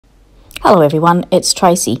Hello everyone, it's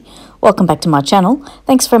Tracy. Welcome back to my channel.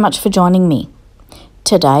 Thanks very much for joining me.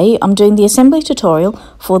 Today I'm doing the assembly tutorial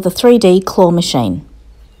for the 3D claw machine.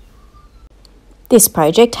 This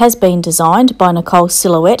project has been designed by Nicole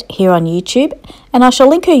Silhouette here on YouTube, and I shall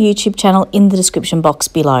link her YouTube channel in the description box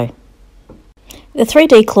below. The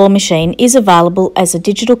 3D claw machine is available as a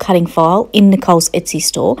digital cutting file in Nicole's Etsy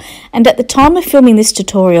store, and at the time of filming this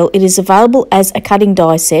tutorial it is available as a cutting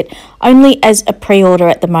die set only as a pre-order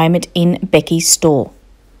at the moment in Beki Store.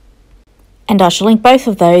 And I shall link both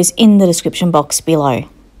of those in the description box below.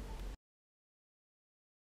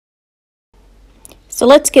 So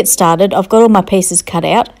let's get started. I've got all my pieces cut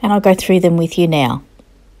out and I'll go through them with you now.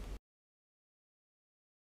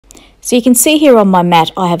 So you can see here on my mat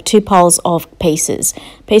I have two piles of pieces.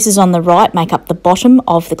 Pieces on the right make up the bottom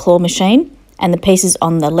of the claw machine, and the pieces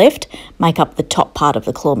on the left make up the top part of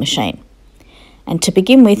the claw machine. And to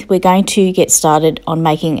begin with, we're going to get started on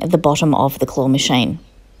making the bottom of the claw machine.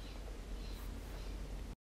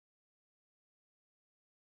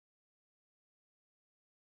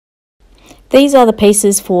 These are the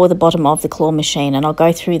pieces for the bottom of the claw machine, and I'll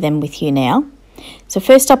go through them with you now. So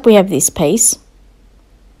first up we have this piece.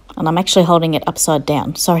 And I'm actually holding it upside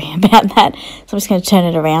down, sorry about that. So I'm just going to turn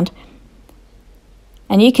it around.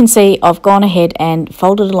 And you can see I've gone ahead and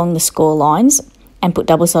folded along the score lines and put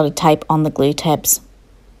double-sided tape on the glue tabs.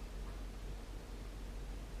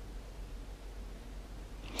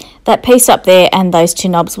 That piece up there and those two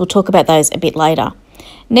knobs, we'll talk about those a bit later.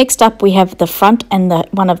 Next up we have the front and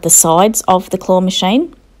one of the sides of the claw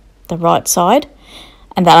machine, the right side.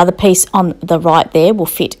 And that other piece on the right there will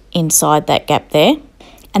fit inside that gap there.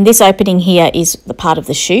 And this opening here is the part of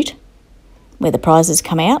the chute where the prizes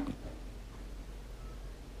come out.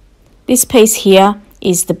 This piece here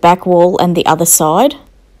is the back wall and the other side.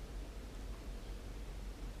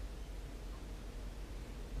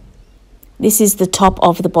 This is the top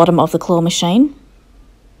of the bottom of the claw machine.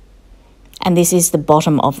 And this is the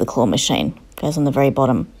bottom of the claw machine, goes on the very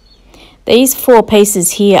bottom. These four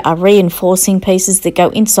pieces here are reinforcing pieces that go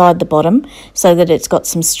inside the bottom so that it's got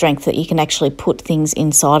some strength that you can actually put things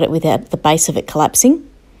inside it without the base of it collapsing.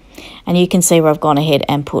 And you can see where I've gone ahead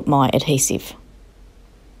and put my adhesive.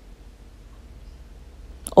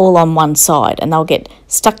 All on one side, and they'll get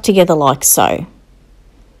stuck together like so.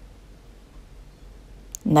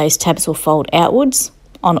 And those tabs will fold outwards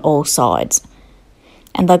on all sides.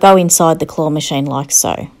 And they'll go inside the claw machine like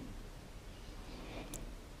so.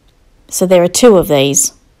 So there are two of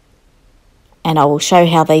these, and I will show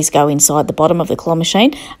how these go inside the bottom of the claw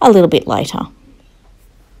machine a little bit later.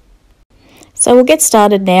 So we'll get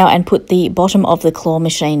started now and put the bottom of the claw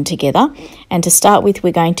machine together. And to start with,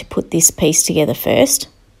 we're going to put this piece together first.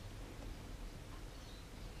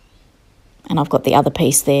 And I've got the other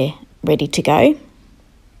piece there ready to go.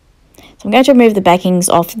 So I'm going to remove the backings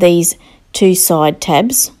off these two side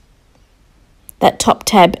tabs. That top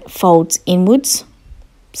tab folds inwards,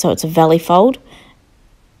 so it's a valley fold,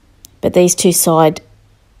 but these two side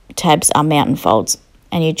tabs are mountain folds,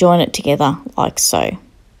 and you join it together like so,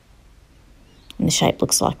 and the shape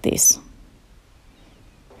looks like this.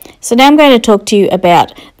 So now I'm going to talk to you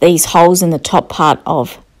about these holes in the top part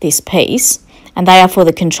of this piece, and they are for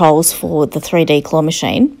the controls for the 3D claw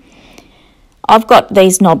machine. I've got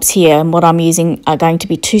these knobs here, and what I'm using are going to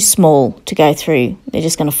be too small to go through. They're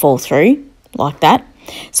just going to fall through like that.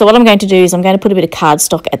 So what I'm going to do is I'm going to put a bit of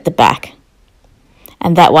cardstock at the back,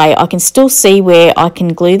 and that way I can still see where I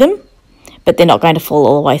can glue them, but they're not going to fall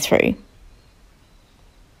all the way through.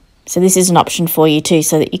 So this is an option for you too,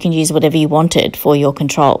 so that you can use whatever you wanted for your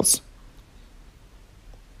controls.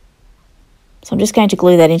 So I'm just going to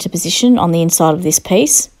glue that into position on the inside of this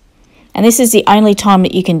piece. And this is the only time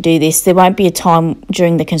that you can do this. There won't be a time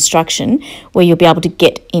during the construction where you'll be able to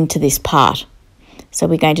get into this part. So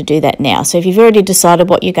we're going to do that now. So if you've already decided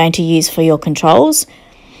what you're going to use for your controls,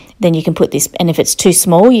 then you can put this, and if it's too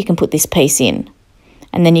small, you can put this piece in.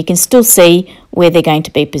 And then you can still see where they're going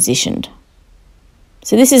to be positioned.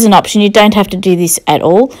 So this is an option. You don't have to do this at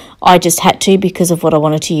all. I just had to because of what I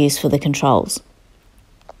wanted to use for the controls.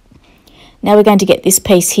 Now we're going to get this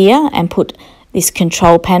piece here and put this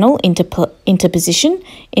control panel into position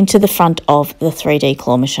into the front of the 3D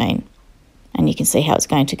claw machine. And you can see how it's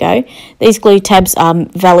going to go. These glue tabs are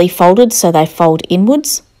valley folded, so they fold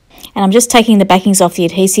inwards. And I'm just taking the backings off the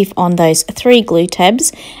adhesive on those three glue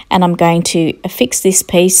tabs, and I'm going to affix this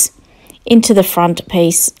piece into the front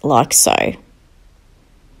piece like so.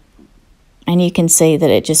 And you can see that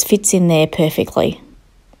it just fits in there perfectly.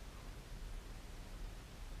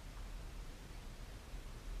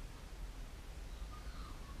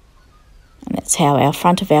 And that's how our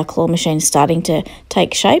front of our claw machine is starting to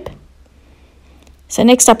take shape. So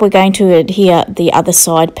next up we're going to adhere the other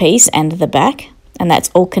side piece and the back, and that's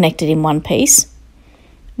all connected in one piece.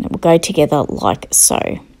 And it will go together like so.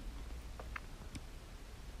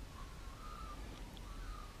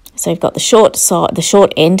 So you've got the short side, the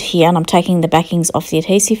short end here, and I'm taking the backings off the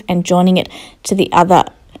adhesive and joining it to the other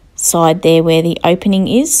side there where the opening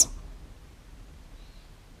is.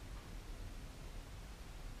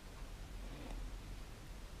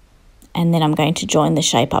 And then I'm going to join the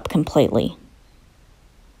shape up completely.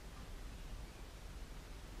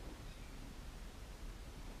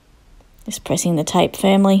 Just pressing the tape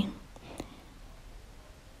firmly.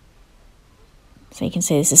 So you can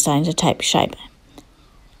see this is starting to take shape.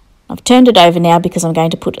 I've turned it over now because I'm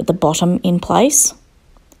going to put the bottom in place.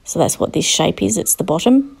 So that's what this shape is, it's the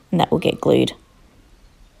bottom, and that will get glued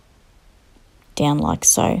down like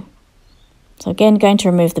so. So again, going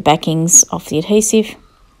to remove the backings off the adhesive.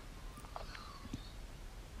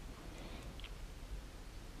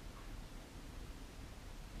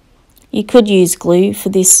 You could use glue for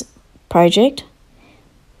this project.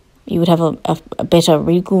 You would have a better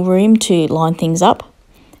wriggle room to line things up,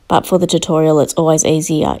 but for the tutorial it's always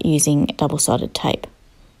easier using double-sided tape.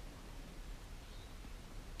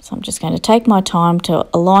 So I'm just going to take my time to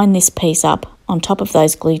align this piece up on top of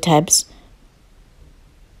those glue tabs,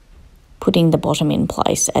 putting the bottom in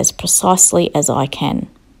place as precisely as I can.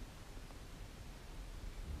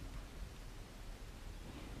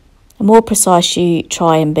 The more precise you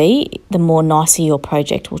try and be, the more nicer your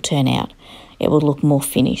project will turn out. It will look more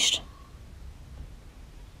finished.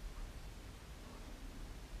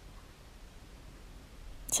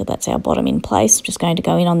 So that's our bottom in place. I'm just going to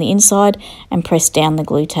go in on the inside and press down the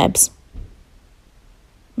glue tabs,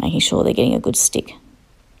 making sure they're getting a good stick.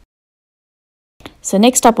 So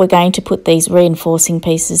next up we're going to put these reinforcing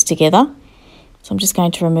pieces together. So I'm just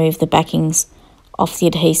going to remove the backings off the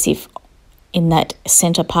adhesive in that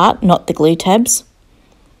centre part, not the glue tabs.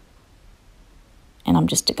 And I'm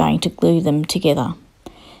just going to glue them together.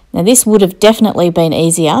 Now this would have definitely been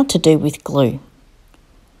easier to do with glue.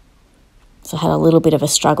 So I had a little bit of a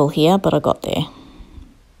struggle here, but I got there.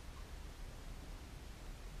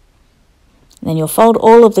 And then you'll fold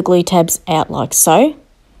all of the glue tabs out like so.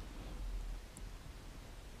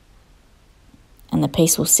 And the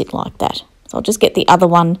piece will sit like that. So I'll just get the other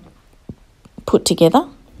one put together.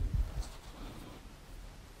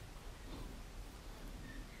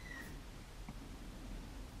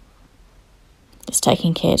 Just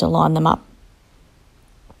taking care to line them up.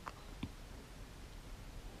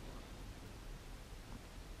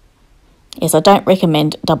 Yes, I don't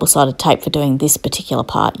recommend double-sided tape for doing this particular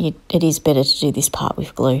part. It is better to do this part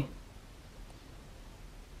with glue.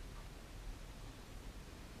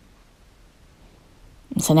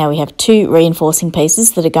 And so now we have two reinforcing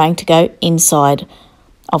pieces that are going to go inside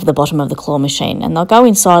of the bottom of the claw machine, and they'll go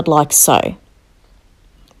inside like so.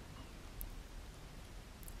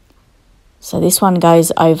 So this one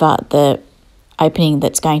goes over the opening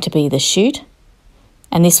that's going to be the chute,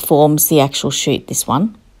 and this forms the actual chute, this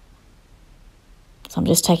one. So I'm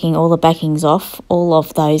just taking all the backings off, all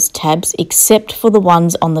of those tabs, except for the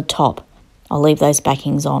ones on the top. I'll leave those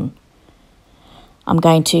backings on. I'm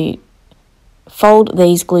going to fold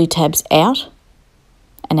these glue tabs out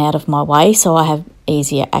and out of my way so I have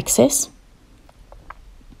easier access.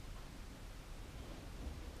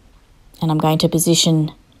 And I'm going to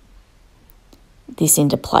position this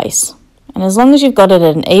into place. And as long as you've got it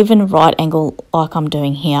at an even right angle like I'm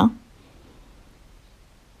doing here,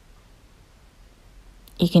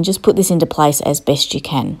 you can just put this into place as best you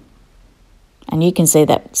can. And you can see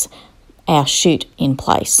that's our chute in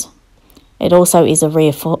place. It also is a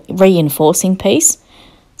reinforcing piece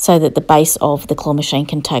so that the base of the claw machine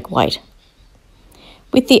can take weight.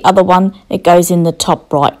 With the other one, it goes in the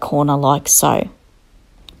top right corner like so.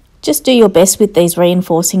 Just do your best with these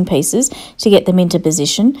reinforcing pieces to get them into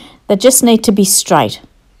position. They just need to be straight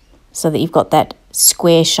so that you've got that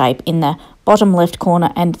square shape in the bottom left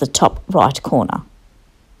corner and the top right corner.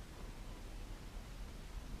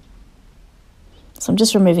 So I'm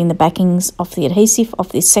just removing the backings off the adhesive off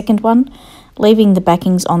this second one, leaving the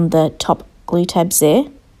backings on the top glue tabs there,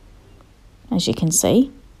 as you can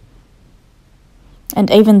see.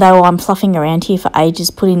 And even though I'm fluffing around here for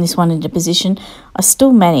ages putting this one into position, I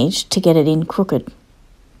still managed to get it in crooked.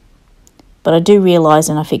 But I do realise,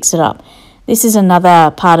 and I fix it up, this is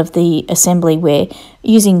another part of the assembly where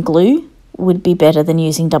using glue would be better than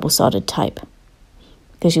using double-sided tape,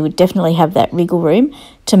 because you would definitely have that wriggle room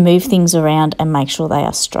to move things around and make sure they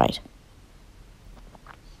are straight.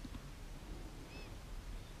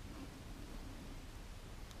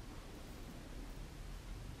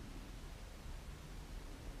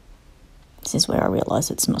 This is where I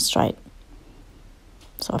realise it's not straight.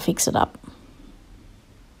 So I fix it up.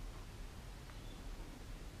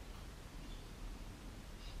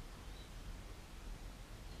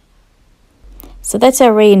 So that's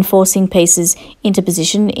our reinforcing pieces into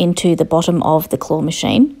position into the bottom of the claw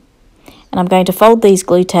machine. And I'm going to fold these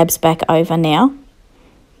glue tabs back over now,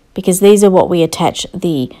 because these are what we attach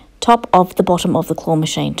the top of the bottom of the claw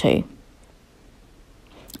machine to.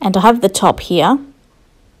 And I have the top here,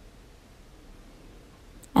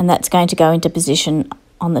 and that's going to go into position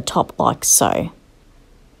on the top like so.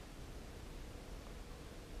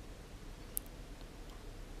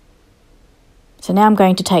 So now I'm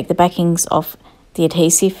going to take the backings off the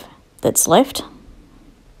adhesive that's left,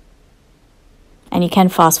 and you can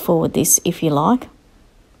fast forward this if you like.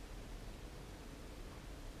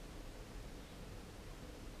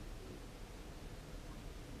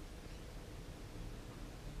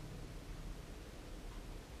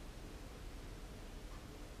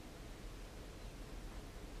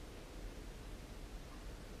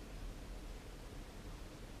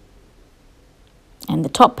 And the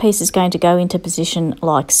top piece is going to go into position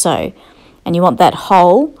like so. And you want that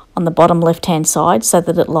hole on the bottom left hand side so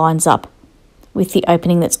that it lines up with the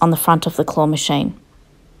opening that's on the front of the claw machine.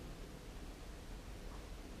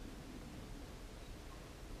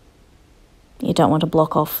 You don't want to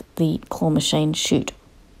block off the claw machine chute.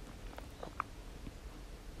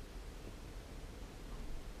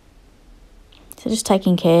 So just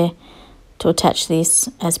taking care to attach this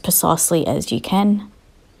as precisely as you can.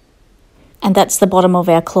 And that's the bottom of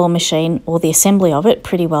our claw machine, or the assembly of it,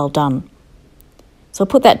 pretty well done. So I'll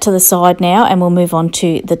put that to the side now, and we'll move on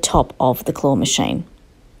to the top of the claw machine.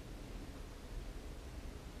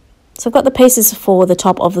 So I've got the pieces for the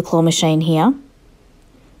top of the claw machine here.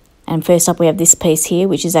 And first up we have this piece here,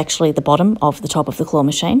 which is actually the bottom of the top of the claw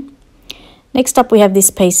machine. Next up we have this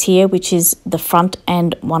piece here, which is the front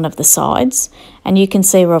and one of the sides. And you can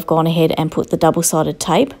see where I've gone ahead and put the double-sided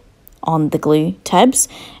tape on the glue tabs,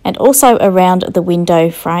 and also around the window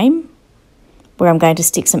frame where I'm going to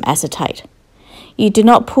stick some acetate. You do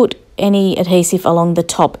not put any adhesive along the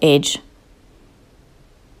top edge.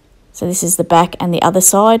 So this is the back and the other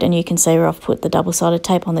side, and you can see where I've put the double-sided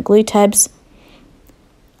tape on the glue tabs,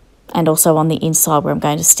 and also on the inside where I'm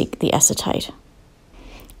going to stick the acetate.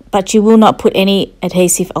 But you will not put any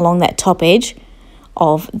adhesive along that top edge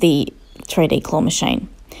of the 3D claw machine.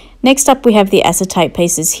 Next up we have the acetate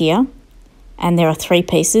pieces here, and there are 3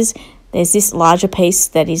 pieces. There's this larger piece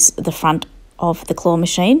that is the front of the claw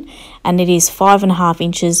machine, and it is 5.5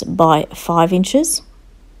 inches by 5 inches.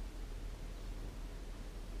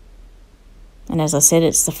 And as I said,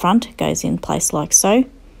 it's the front, it goes in place like so.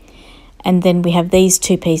 And then we have these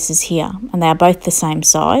 2 pieces here, and they are both the same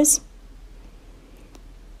size.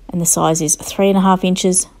 And the size is 3.5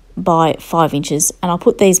 inches by 5 inches, and I'll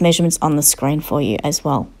put these measurements on the screen for you as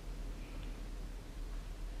well.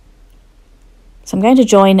 So I'm going to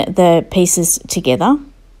join the pieces together,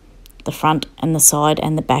 the front and the side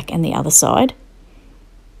and the back and the other side.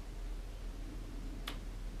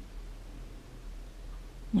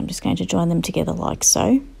 I'm just going to join them together like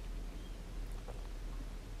so.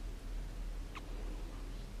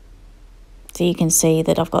 So you can see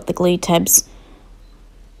that I've got the glue tabs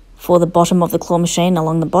for the bottom of the claw machine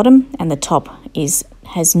along the bottom, and the top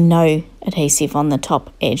has no adhesive on the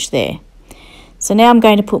top edge there. So now I'm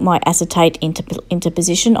going to put my acetate into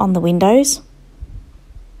position on the windows.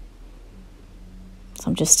 So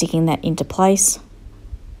I'm just sticking that into place.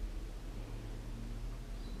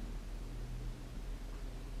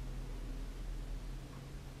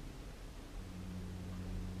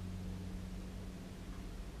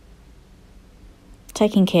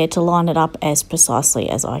 Taking care to line it up as precisely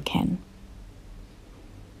as I can.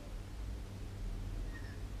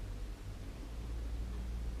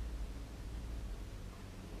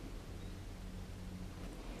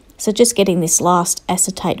 So just getting this last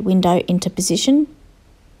acetate window into position.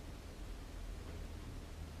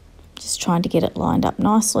 Just trying to get it lined up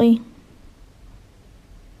nicely.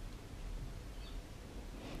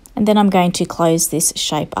 And then I'm going to close this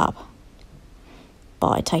shape up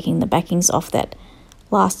by taking the backings off that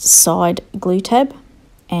last side glue tab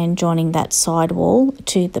and joining that side wall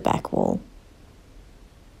to the back wall,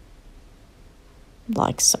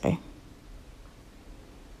 like so.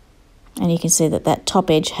 And you can see that that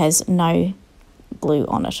top edge has no glue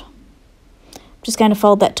on it. I'm just going to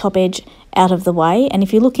fold that top edge out of the way, and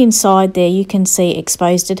if you look inside there you can see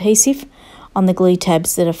exposed adhesive on the glue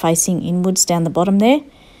tabs that are facing inwards down the bottom there.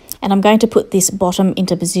 And I'm going to put this bottom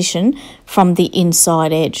into position from the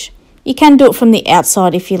inside edge. You can do it from the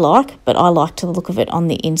outside if you like, but I like the look of it on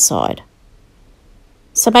the inside.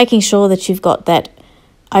 So making sure that you've got that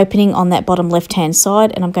opening on that bottom left hand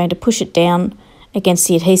side, and I'm going to push it down against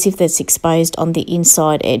the adhesive that's exposed on the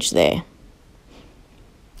inside edge there.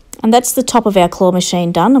 And that's the top of our claw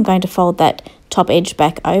machine done. I'm going to fold that top edge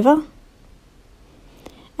back over,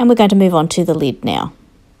 and we're going to move on to the lid now.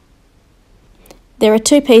 There are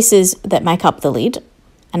two pieces that make up the lid,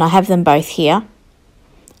 and I have them both here.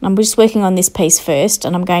 I'm just working on this piece first,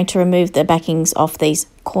 and I'm going to remove the backings off these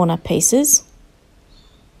corner pieces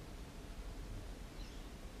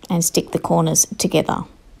and stick the corners together.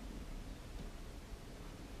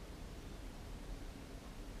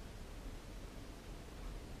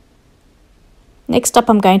 Next up,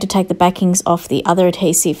 I'm going to take the backings off the other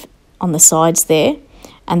adhesive on the sides there,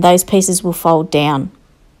 and those pieces will fold down.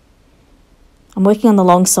 I'm working on the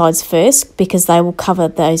long sides first because they will cover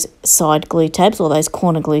those side glue tabs or those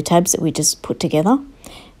corner glue tabs that we just put together,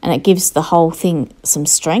 and it gives the whole thing some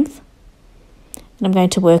strength. And I'm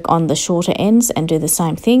going to work on the shorter ends and do the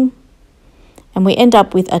same thing, and we end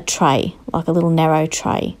up with a tray, like a little narrow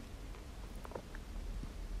tray.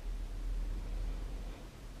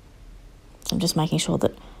 So I'm just making sure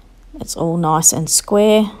that it's all nice and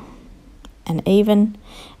square and even,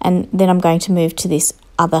 and then I'm going to move to this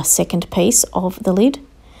other second piece of the lid,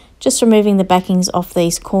 just removing the backings off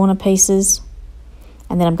these corner pieces,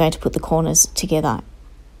 and then I'm going to put the corners together,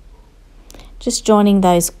 just joining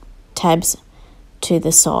those tabs to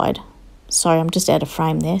the side. Sorry, I'm just out of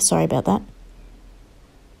frame there, sorry about that.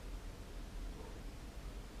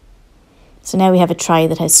 So now we have a tray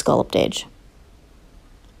that has scalloped edge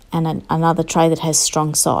and another tray that has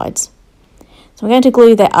strong sides. So I'm going to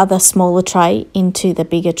glue that other smaller tray into the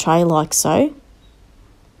bigger tray like so,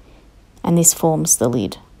 and this forms the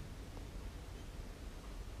lid.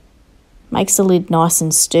 Makes the lid nice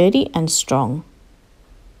and sturdy and strong.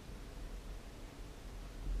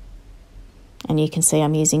 And you can see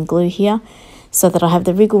I'm using glue here so that I have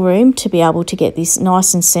the wriggle room to be able to get this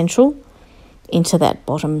nice and central into that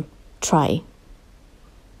bottom tray.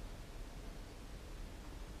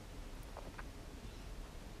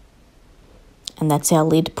 And that's our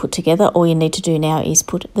lid put together. All you need to do now is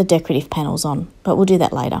put the decorative panels on, but we'll do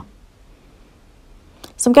that later.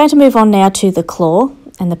 So I'm going to move on now to the claw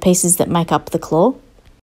and the pieces that make up the claw.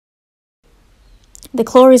 The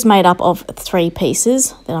claw is made up of 3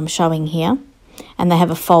 pieces that I'm showing here, and they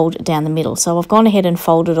have a fold down the middle. So I've gone ahead and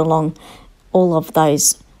folded along all of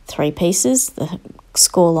those 3 pieces, the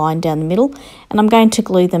score line down the middle, and I'm going to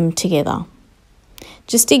glue them together.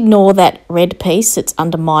 Just ignore that red piece that's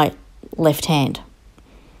under my left hand.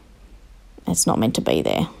 It's not meant to be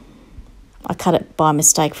there. I cut it by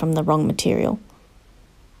mistake from the wrong material,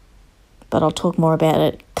 but I'll talk more about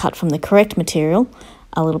it cut from the correct material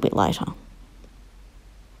a little bit later.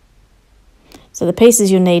 So the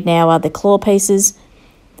pieces you'll need now are the claw pieces,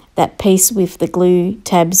 that piece with the glue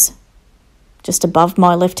tabs just above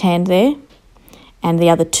my left hand there, and the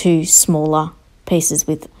other 2 smaller pieces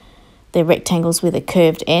with the rectangles with a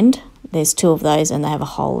curved end. There's 2 of those and they have a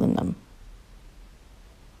hole in them.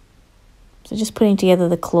 So just putting together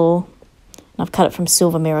the claw, and I've cut it from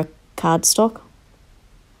silver mirror cardstock.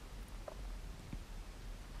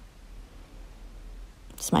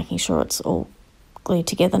 Just making sure it's all glued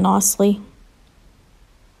together nicely.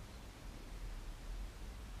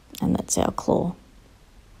 And that's our claw.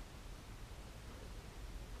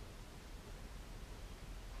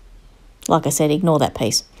 Like I said, ignore that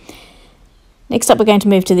piece. Next up, we're going to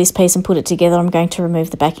move to this piece and put it together. I'm going to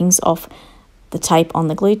remove the backings off the tape on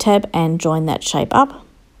the glue tab and join that shape up.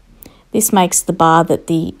 This makes the bar that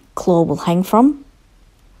the claw will hang from.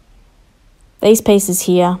 These pieces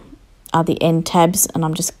here are the end tabs, and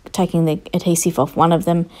I'm just taking the adhesive off one of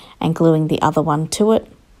them and gluing the other one to it,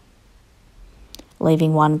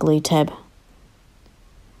 leaving one glue tab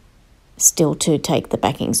still to take the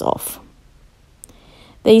backings off.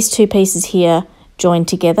 These 2 pieces here join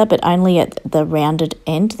together, but only at the rounded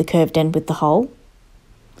end, the curved end with the hole.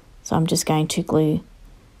 So I'm just going to glue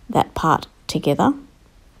that part together,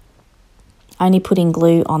 only putting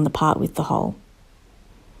glue on the part with the hole,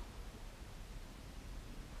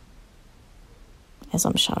 as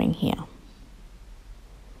I'm showing here.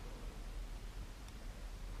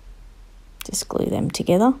 Just glue them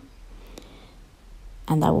together,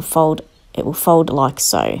 and they will fold. It will fold like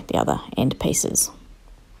so, the other end pieces.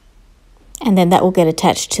 And then that will get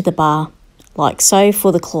attached to the bar like so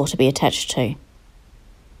for the claw to be attached to.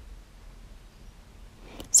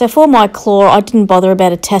 So for my claw, I didn't bother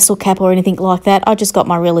about a tassel cap or anything like that. I just got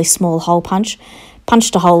my really small hole punch,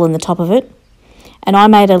 punched a hole in the top of it, and I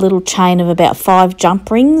made a little chain of about 5 jump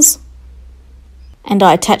rings. And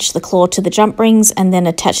I attached the claw to the jump rings and then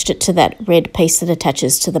attached it to that red piece that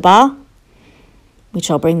attaches to the bar,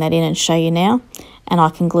 which I'll bring that in and show you now. And I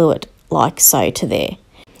can glue it like so to there.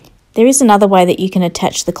 There is another way that you can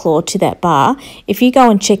attach the claw to that bar. If you go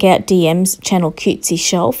and check out Diem's channel Cutesy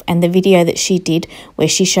Shelf and the video that she did where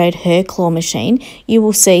she showed her claw machine, you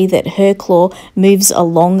will see that her claw moves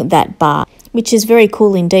along that bar, which is very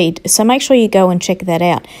cool indeed. So make sure you go and check that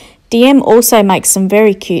out. Diem also makes some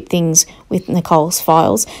very cute things with Nicole's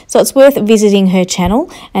files, so it's worth visiting her channel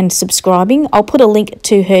and subscribing. I'll put a link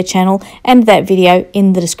to her channel and that video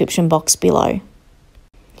in the description box below.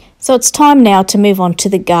 So it's time now to move on to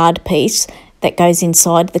the guard piece that goes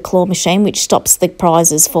inside the claw machine, which stops the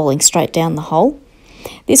prizes falling straight down the hole.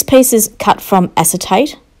 This piece is cut from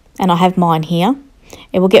acetate, and I have mine here.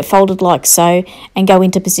 It will get folded like so and go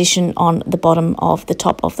into position on the bottom of the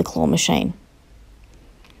top of the claw machine.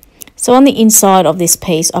 So on the inside of this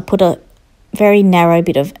piece, I put a very narrow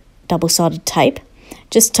bit of double-sided tape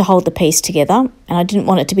just to hold the piece together, and I didn't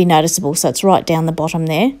want it to be noticeable, so it's right down the bottom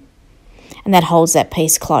there, and that holds that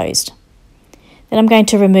piece closed. Then I'm going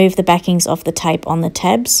to remove the backings of the tape on the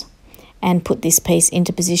tabs and put this piece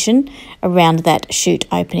into position around that chute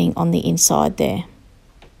opening on the inside there.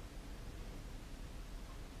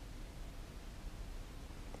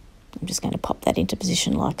 I'm just going to pop that into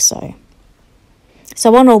position like so.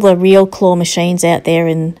 So on all the real claw machines out there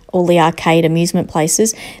in all the arcade amusement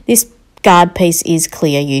places, this guard piece is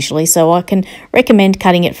clear usually, so I can recommend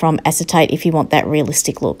cutting it from acetate if you want that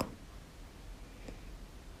realistic look.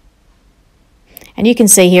 And you can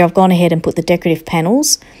see here I've gone ahead and put the decorative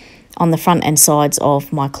panels on the front and sides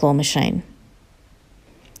of my claw machine.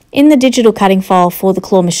 In the digital cutting file for the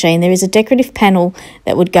claw machine, there is a decorative panel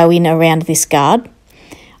that would go in around this guard.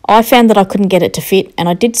 I found that I couldn't get it to fit, and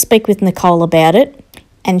I did speak with Nicole about it,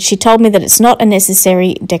 and she told me that it's not a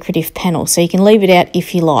necessary decorative panel, so you can leave it out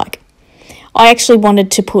if you like. I actually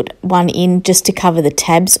wanted to put one in just to cover the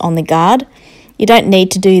tabs on the guard. You don't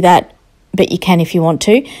need to do that, but you can if you want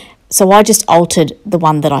to. So I just altered the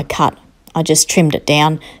one that I cut. I just trimmed it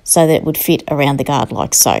down so that it would fit around the guard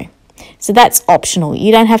like so. So that's optional.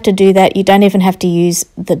 You don't have to do that. You don't even have to use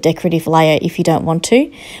the decorative layer if you don't want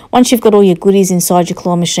to. Once you've got all your goodies inside your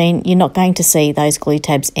claw machine, you're not going to see those glue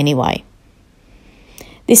tabs anyway.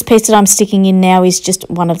 This piece that I'm sticking in now is just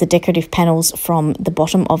one of the decorative panels from the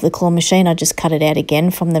bottom of the claw machine. I just cut it out again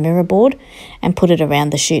from the mirror board and put it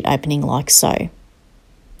around the chute opening like so.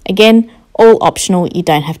 Again, all optional. You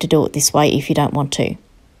don't have to do it this way if you don't want to.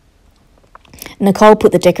 Nicole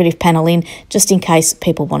put the decorative panel in just in case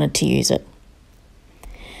people wanted to use it.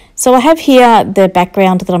 So I have here the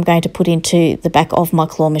background that I'm going to put into the back of my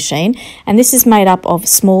claw machine, and this is made up of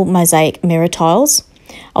small mosaic mirror tiles.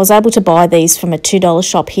 I was able to buy these from a $2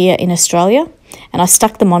 shop here in Australia, and I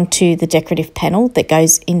stuck them onto the decorative panel that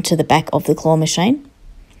goes into the back of the claw machine.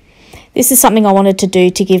 This is something I wanted to do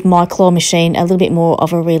to give my claw machine a little bit more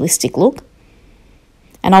of a realistic look,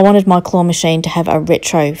 and I wanted my claw machine to have a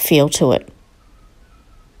retro feel to it.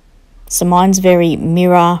 So mine's very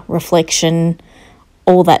mirror, reflection,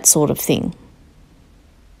 all that sort of thing.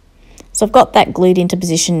 So I've got that glued into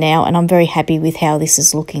position now, and I'm very happy with how this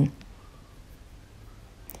is looking.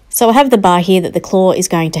 So I have the bar here that the claw is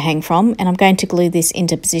going to hang from, and I'm going to glue this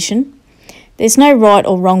into position. There's no right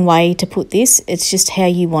or wrong way to put this, it's just how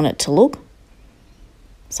you want it to look.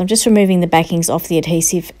 So I'm just removing the backings off the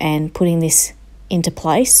adhesive and putting this into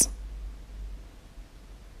place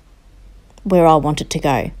where I want it to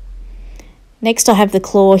go. Next I have the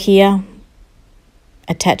claw here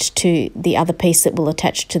attached to the other piece that will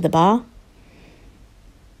attach to the bar,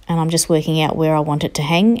 and I'm just working out where I want it to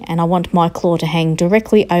hang, and I want my claw to hang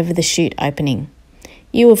directly over the chute opening.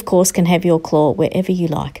 You of course can have your claw wherever you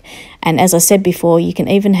like, and as I said before, you can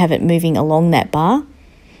even have it moving along that bar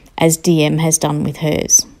as Diem has done with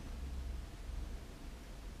hers.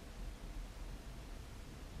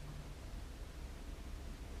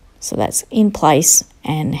 So that's in place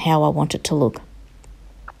and how I want it to look.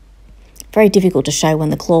 Very difficult to show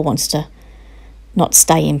when the claw wants to not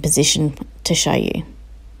stay in position to show you.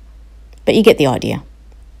 But you get the idea.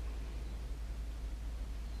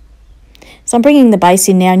 So I'm bringing the base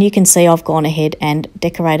in now, and you can see I've gone ahead and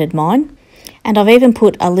decorated mine. And I've even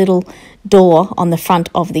put a little door on the front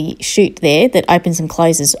of the chute there that opens and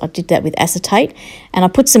closes. I did that with acetate, and I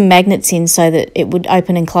put some magnets in so that it would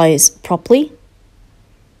open and close properly.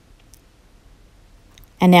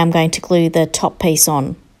 And now I'm going to glue the top piece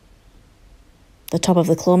on, the top of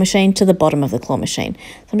the claw machine to the bottom of the claw machine.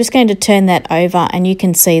 So I'm just going to turn that over, and you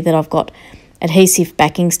can see that I've got adhesive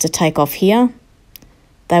backings to take off here.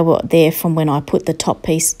 They were there from when I put the top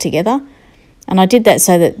piece together, and And I did that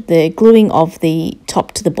so that the gluing of the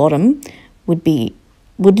top to the bottom would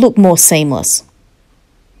look more seamless.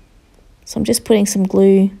 So I'm just putting some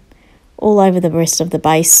glue all over the rest of the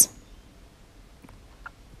base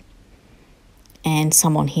and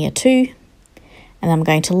some on here too. And I'm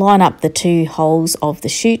going to line up the 2 holes of the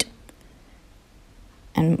chute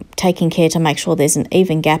and taking care to make sure there's an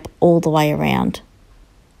even gap all the way around.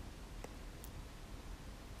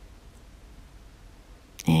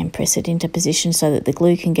 And press it into position so that the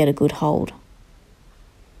glue can get a good hold.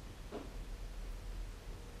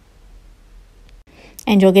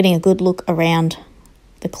 And you're getting a good look around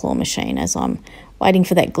the claw machine as I'm waiting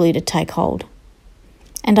for that glue to take hold.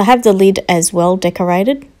 And I have the lid as well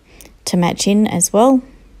decorated to match in as well.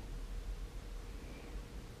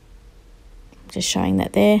 Just showing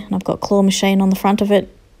that there, and I've got claw machine on the front of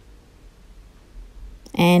it.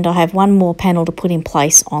 And I have one more panel to put in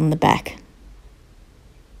place on the back.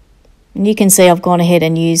 And you can see I've gone ahead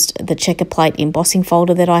and used the checker plate embossing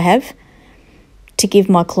folder that I have to give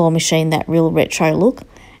my claw machine that real retro look.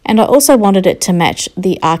 And I also wanted it to match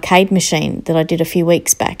the arcade machine that I did a few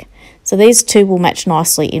weeks back. So these 2 will match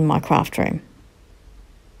nicely in my craft room.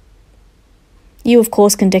 You of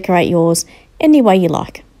course can decorate yours any way you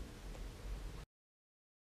like.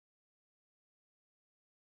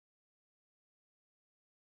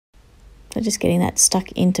 So just getting that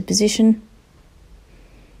stuck into position.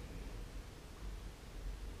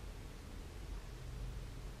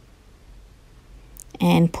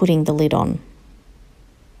 And putting the lid on.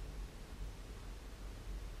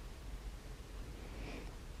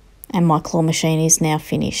 And my claw machine is now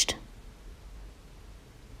finished.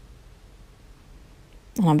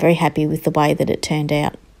 And I'm very happy with the way that it turned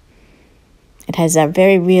out. It has a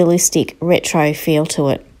very realistic retro feel to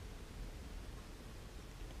it.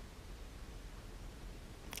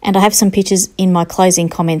 And I have some pictures in my closing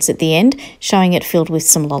comments at the end showing it filled with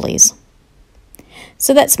some lollies.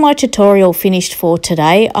 So that's my tutorial finished for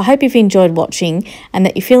today. I hope you've enjoyed watching and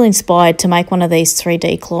that you feel inspired to make one of these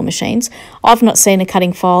 3D claw machines. I've not seen a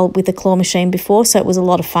cutting file with a claw machine before, so it was a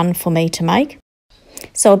lot of fun for me to make.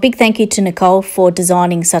 So a big thank you to Nicole for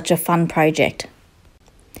designing such a fun project.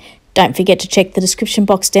 Don't forget to check the description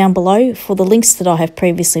box down below for the links that I have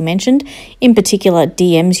previously mentioned, in particular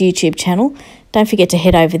Diem's YouTube channel. Don't forget to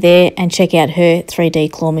head over there and check out her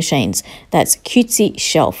 3D claw machines. That's Cutesy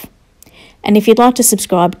Shelf. And if you'd like to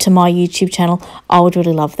subscribe to my YouTube channel, I would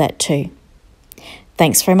really love that too.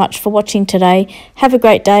 Thanks very much for watching today. Have a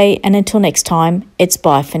great day, and until next time, it's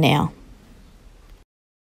bye for now.